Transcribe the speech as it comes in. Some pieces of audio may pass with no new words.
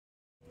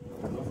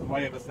why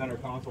you have a center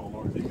console,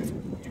 Lord.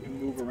 You can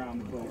move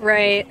around the boat.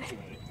 Right.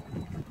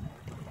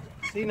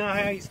 See now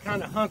how he's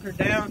kind of hunkered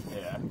down?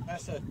 Yeah.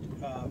 That's a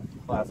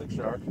Classic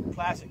shark.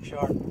 classic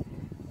shark.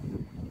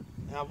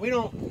 Now we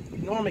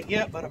don't normally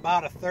get but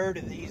about 1/3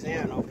 of these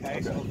in,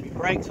 okay? So if he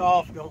breaks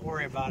off, don't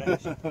worry about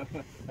it.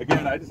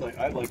 Again,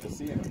 I'd like to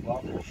see him in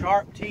bubble.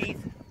 Sharp teeth.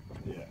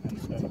 Yeah, and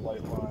a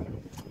light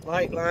line.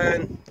 Light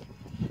line.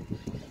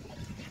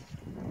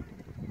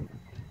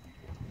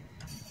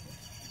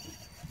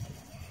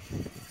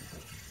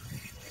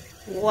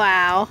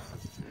 Wow.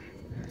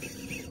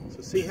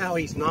 So see how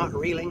he's not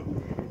reeling?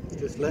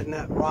 Just letting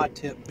that rod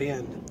tip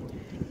bend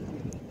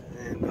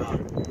and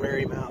wear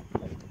him out.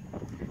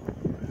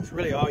 That's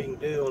really all you can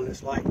do on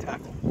this light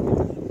tackle.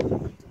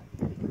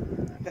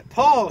 Got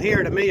Paul here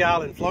at Amelia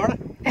Island, Florida,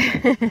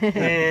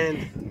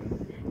 and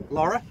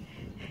Laura.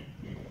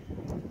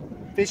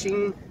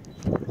 Fishing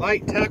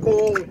light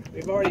tackle.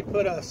 We've already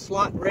put a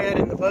slot red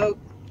in the boat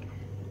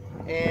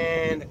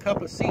and a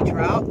couple of sea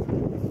trout.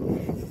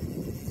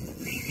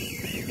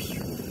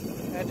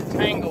 Had to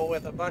tangle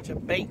with a bunch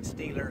of bait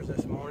stealers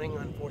this morning,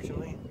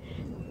 unfortunately.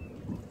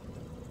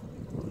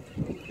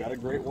 Got a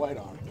great white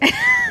on.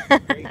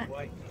 Great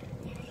white.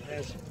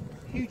 As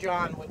Hugh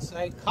John would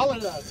say, call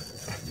it a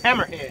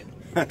hammerhead.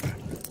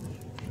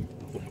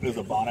 Is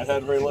a bonnet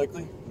head very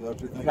likely? Is that what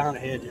you're thinking?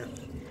 Bonnet head, yeah.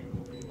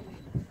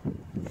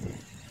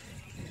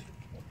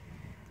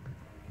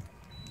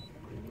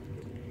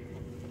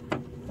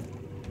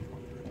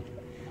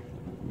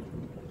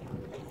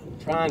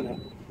 Trying to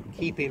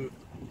keep him.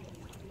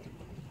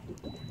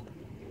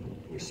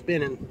 You're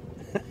spinning.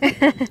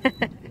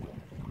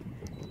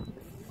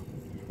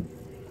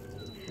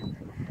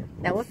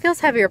 Now, what feels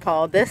heavier,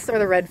 Paul? This or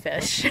the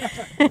redfish?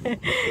 The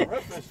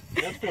redfish,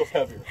 that feels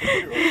heavier.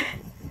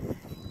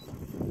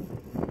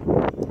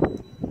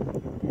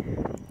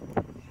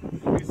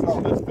 If you saw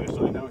this fish,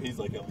 I know he's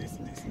like at least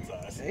a decent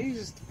size.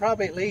 He's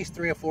probably at least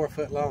 3 or 4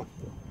 foot long.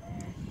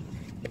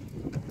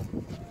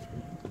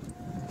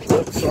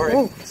 Oops, sorry.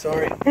 Oh.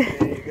 Sorry.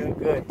 There you go.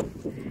 Good.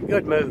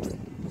 Good move.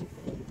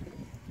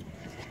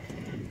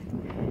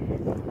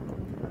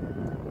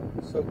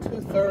 So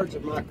 2/3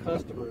 of my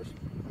customers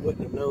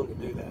wouldn't have known to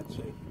do that.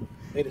 See,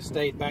 they'd have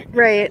stayed back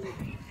there. Right.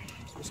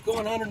 It's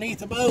going underneath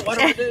the boat. What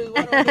do I do?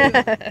 What do I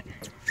do?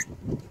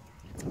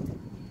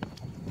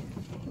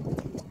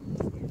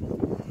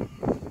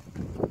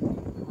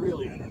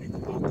 Really underneath the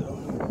boat, though.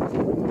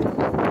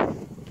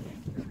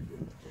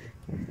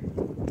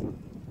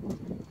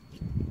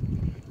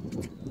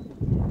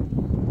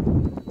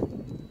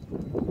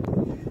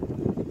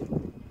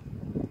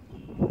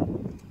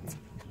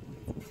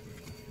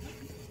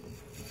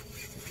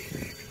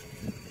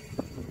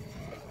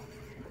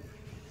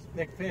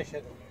 Big fish, isn't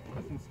it?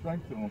 Got some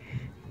strength to him.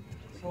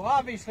 So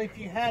obviously, if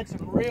you had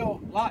some real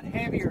lot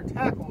heavier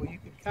tackle, you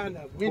could kind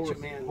of winch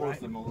them in, Force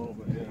right? them a little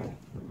bit, yeah.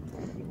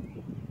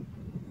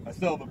 I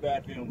still have a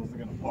bad feeling this is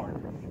going to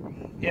park.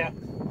 Yeah,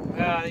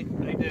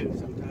 they do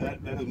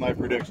sometimes. That is my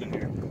prediction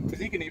here. Because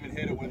he can even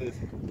hit it with his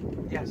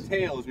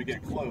tail as we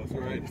get close,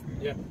 right?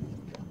 Yeah.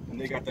 And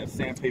they got that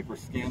sandpaper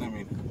skin, I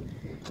mean.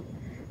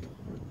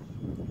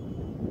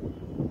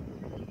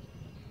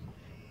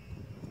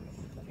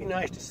 Be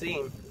nice to see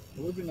him.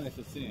 It would be nice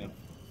to see him.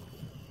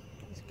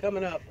 He's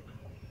coming up.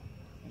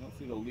 I don't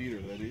see the leader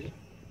there, do you?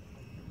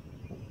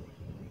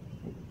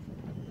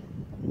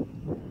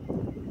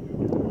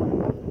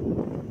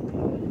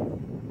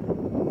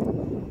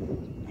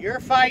 You're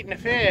fighting a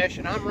fish,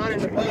 and I'm running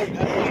the boat.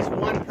 At least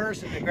one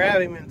person to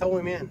grab him and throw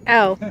him in.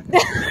 Oh.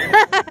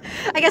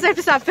 I guess I have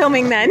to stop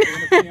filming then.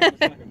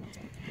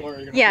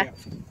 Yeah.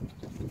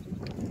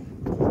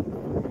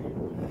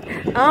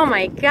 Oh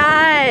my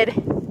God.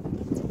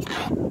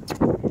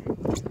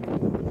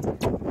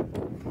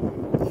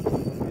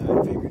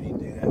 I figured he'd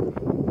do that.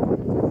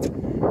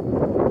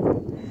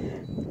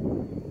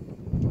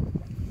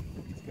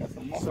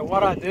 So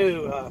what I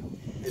do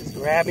is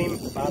grab him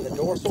by the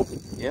dorsal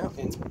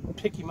and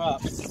pick him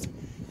up,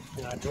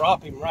 and I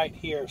drop him right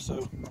here.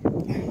 So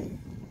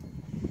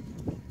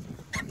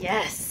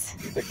Yes.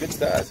 He's a good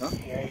size, huh?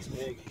 yeah, he's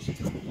big.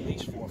 He's at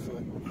least 4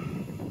 foot.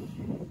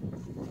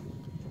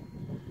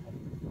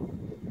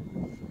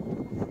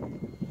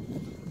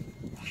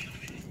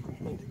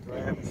 Need to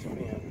grab his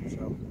fin,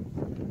 so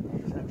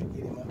just have to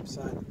get him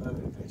upside the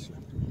boat eventually.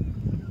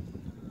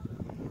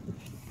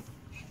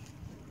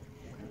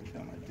 Every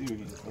time I do,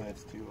 he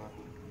decides to go on.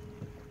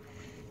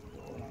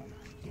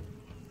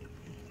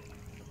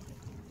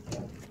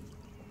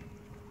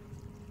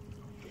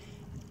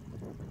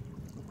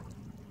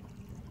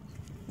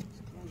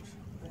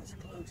 That's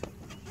close.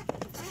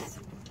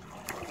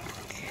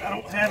 I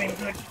don't have him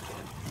good.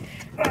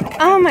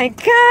 Oh my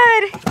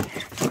God.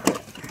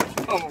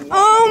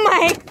 Oh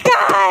my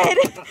God.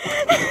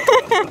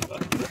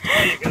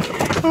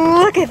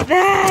 Look at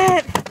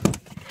that.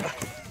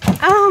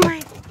 Oh my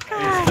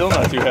God. Still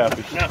not too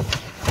happy. No.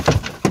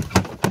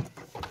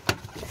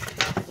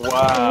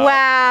 Wow.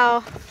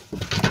 Wow.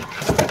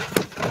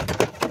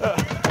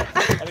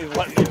 And he's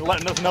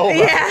letting us know about it.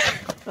 Yeah.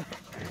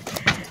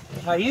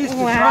 I used to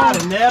try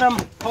to net them,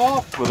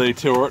 Paul. Will they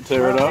tear it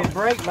up? They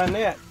break my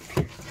net.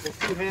 It's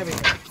too heavy.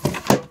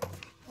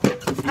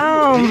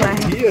 Oh my!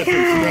 He has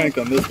some strength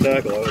on this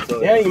tackle, I would tell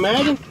you. Yeah, you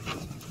imagine?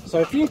 So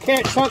if you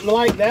catch something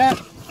like that,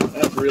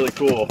 that's really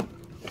cool.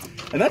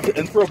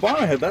 And for a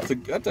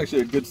bonnethead, that's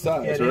actually a good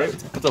size, right?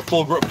 Is. It's a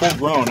full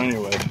grown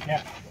anyway.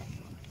 Yeah.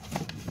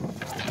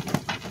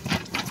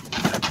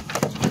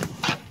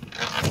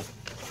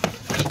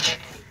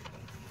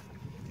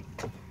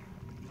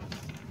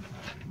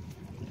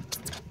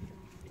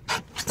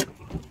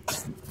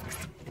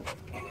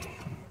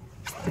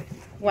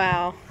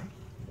 Wow.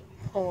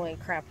 Holy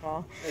crap,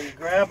 Paul. And you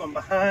grab them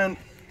behind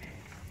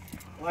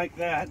like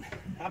that.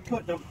 I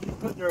put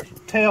their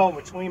tail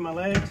between my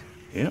legs.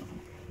 Yeah.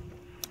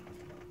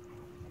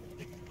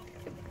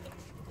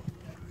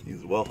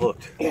 He's well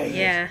hooked.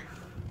 Yeah.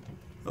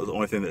 That was the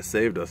only thing that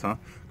saved us, huh?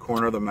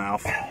 Corner of the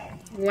mouth.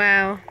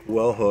 Wow.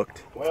 Well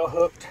hooked. Well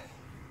hooked.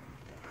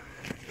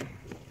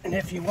 And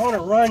if you want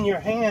to run your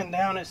hand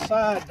down its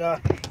side,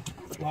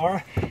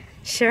 Laura.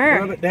 Sure.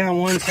 Rub it down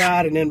one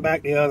side and then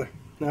back the other.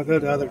 Now go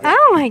the other way.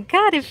 Oh my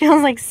God, it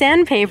feels like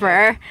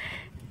sandpaper.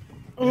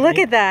 Look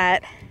at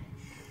that.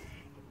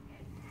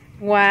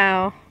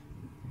 Wow.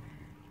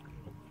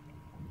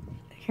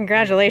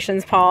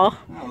 Congratulations, Paul.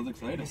 That was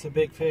exciting. It's a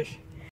big fish.